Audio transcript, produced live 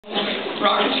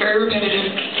rock is very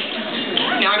repetitive.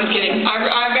 No, I'm kidding.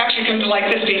 I've actually come to like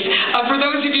this piece. For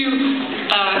those of you,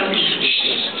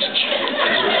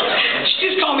 she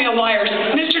just called me a liar.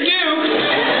 Mr. Duke,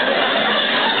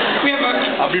 we have a...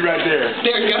 I'll be right there.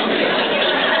 There you go.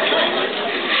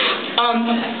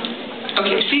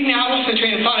 Okay, see, now I lost my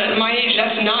train of thought. At my age,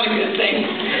 that's not a good thing.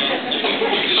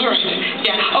 All right.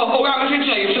 Yeah. Oh, I was going to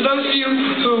tell you, for those of you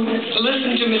who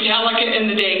listened to Metallica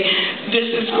in the day, this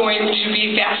is going to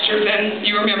be faster than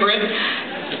you remember it.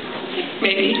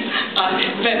 Maybe.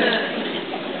 But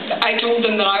I told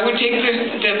them that I would take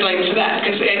the blame for that,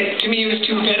 because to me it was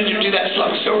too repetitive to do that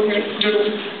slow, so we're going to do it a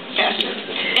little faster.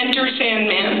 Enter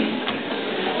Sandman.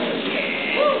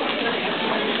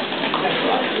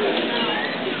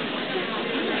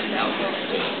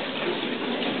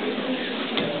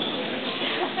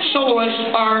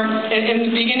 Soloists are, in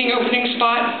the beginning opening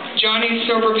spot, Johnny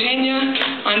Sober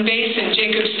Pena on bass and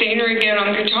Jacob Stainer again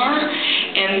on guitar,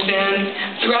 and then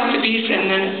throughout the piece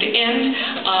and then at the end,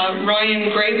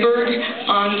 Ryan Grayberg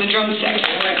on the drum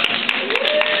section.